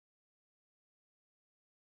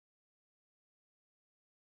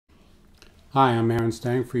Hi, I'm Aaron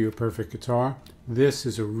Stang for Your Perfect Guitar. This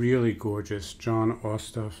is a really gorgeous John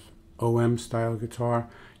Osthoff OM style guitar.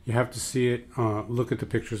 You have to see it. Look at the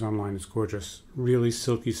pictures online. It's gorgeous. Really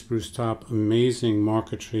silky spruce top, amazing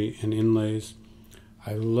marquetry and inlays.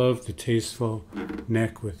 I love the tasteful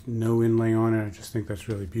neck with no inlay on it. I just think that's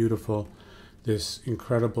really beautiful. This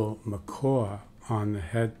incredible Macaw on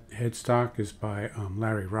the headstock is by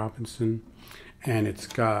Larry Robinson, and it's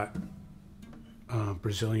got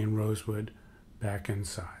Brazilian Rosewood back and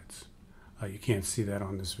sides. You can't see that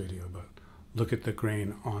on this video, but look at the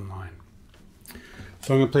grain online.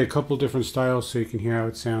 So I'm going to play a couple different styles so you can hear how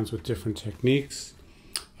it sounds with different techniques.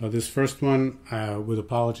 This first one, with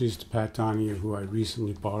apologies to Pat Donahue, who I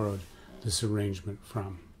recently borrowed this arrangement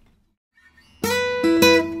from.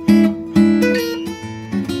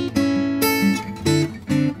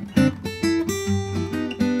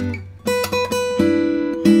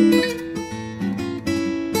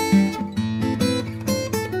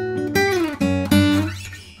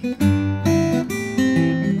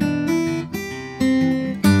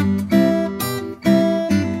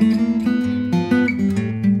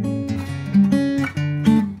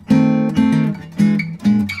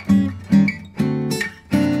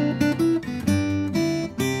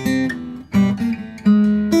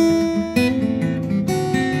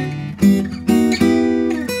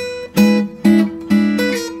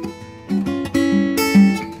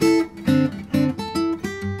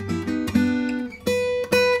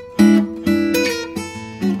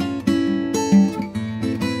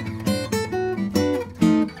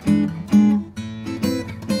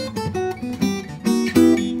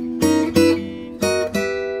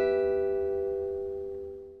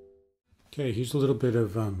 Okay, here's a little bit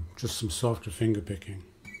of just some softer finger picking.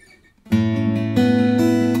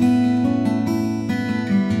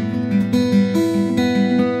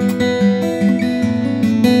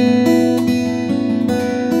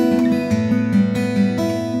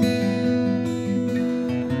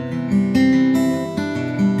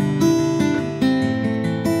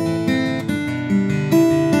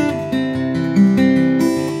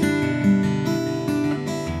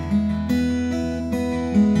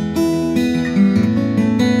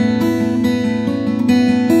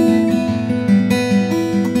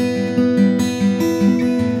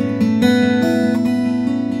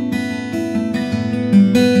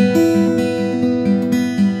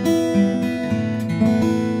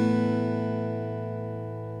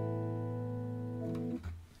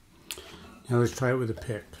 Now let's try it with a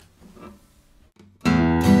pick.